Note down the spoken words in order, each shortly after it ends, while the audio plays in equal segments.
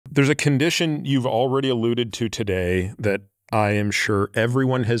There's a condition you've already alluded to today that I am sure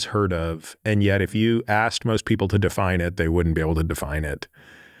everyone has heard of, and yet if you asked most people to define it, they wouldn't be able to define it.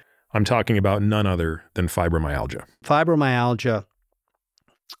 I'm talking about none other than fibromyalgia. Fibromyalgia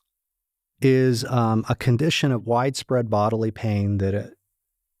is a condition of widespread bodily pain that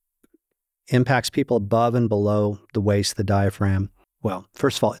impacts people above and below the waist, the diaphragm. Well,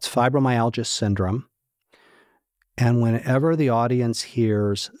 first of all, it's fibromyalgia syndrome. And whenever the audience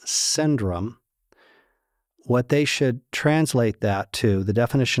hears syndrome, what they should translate that to, the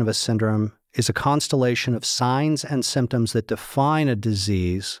definition of a syndrome, is a constellation of signs and symptoms that define a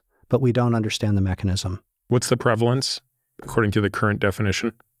disease, but we don't understand the mechanism. What's the prevalence according to the current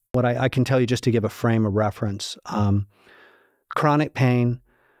definition? What I can tell you, just to give a frame of reference, chronic pain,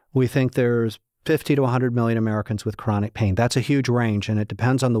 we think there's 50 to 100 million Americans with chronic pain. That's a huge range, and it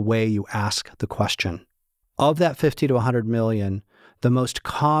depends on the way you ask the question. Of that 50 to 100 million, the most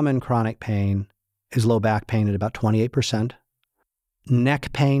common chronic pain is low back pain at about 28%,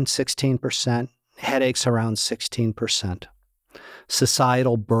 neck pain 16%, headaches around 16%.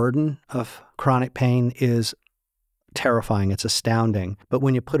 Societal burden of chronic pain is terrifying. It's astounding. But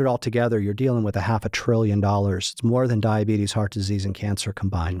when you put it all together, you're dealing with $500 billion. It's more than diabetes, heart disease, and cancer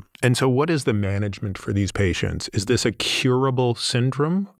combined. And so what is the management for these patients? Is this a curable syndrome,